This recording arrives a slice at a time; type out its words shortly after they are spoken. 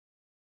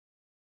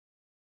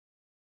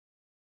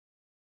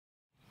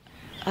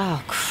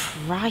Oh,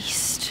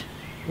 Christ.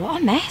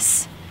 What a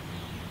mess.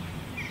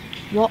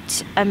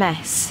 What a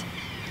mess.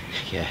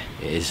 Yeah,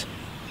 it is.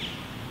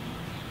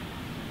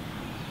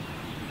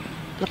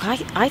 Look,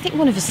 I think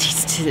one of us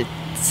needs to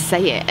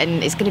say it,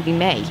 and it's going to be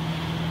me.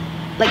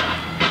 Like,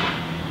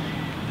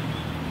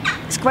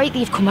 it's great that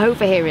you've come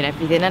over here and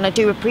everything, and I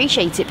do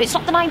appreciate it, but it's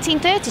not the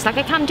 1930s. Like,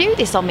 I can do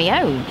this on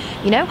my own,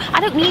 you know?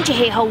 I don't need you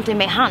here holding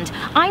my hand.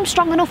 I'm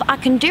strong enough, I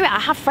can do it. I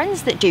have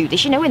friends that do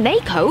this, you know, and they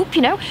cope,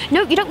 you know?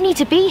 No, you don't need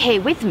to be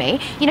here with me.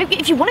 You know,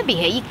 if you want to be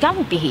here, you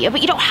can be here,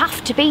 but you don't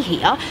have to be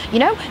here, you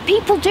know?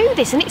 People do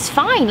this, and it's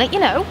fine. Like, you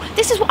know,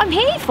 this is what I'm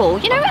here for,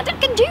 you know? I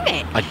can do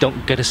it. I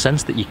don't get a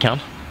sense that you can.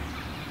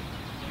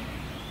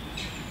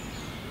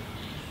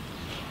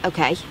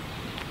 Okay.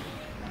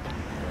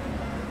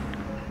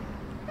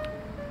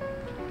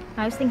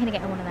 I was thinking of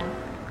getting one of them.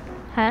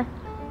 Huh?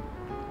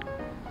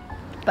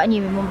 But I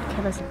knew my mum would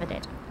kill us if I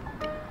did.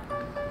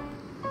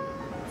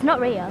 It's not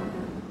real.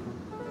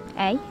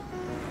 Eh?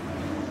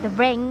 The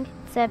ring,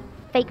 it's a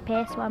fake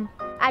pierce one.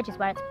 I just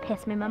wear it to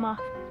piss my mum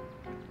off.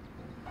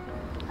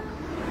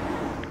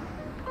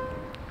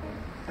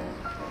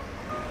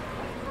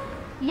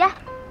 Yeah,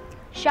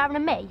 Sharon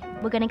and me,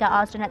 we're going to get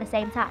ours done at the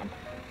same time.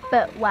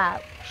 But, well,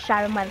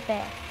 Sharon went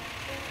first.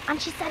 And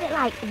she said it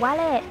like,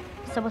 well it.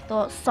 So I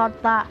thought,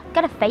 sod that.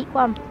 Get a fake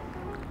one.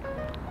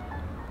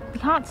 You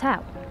can't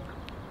tell.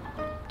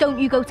 Don't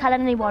you go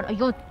telling anyone or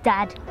you're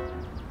dead.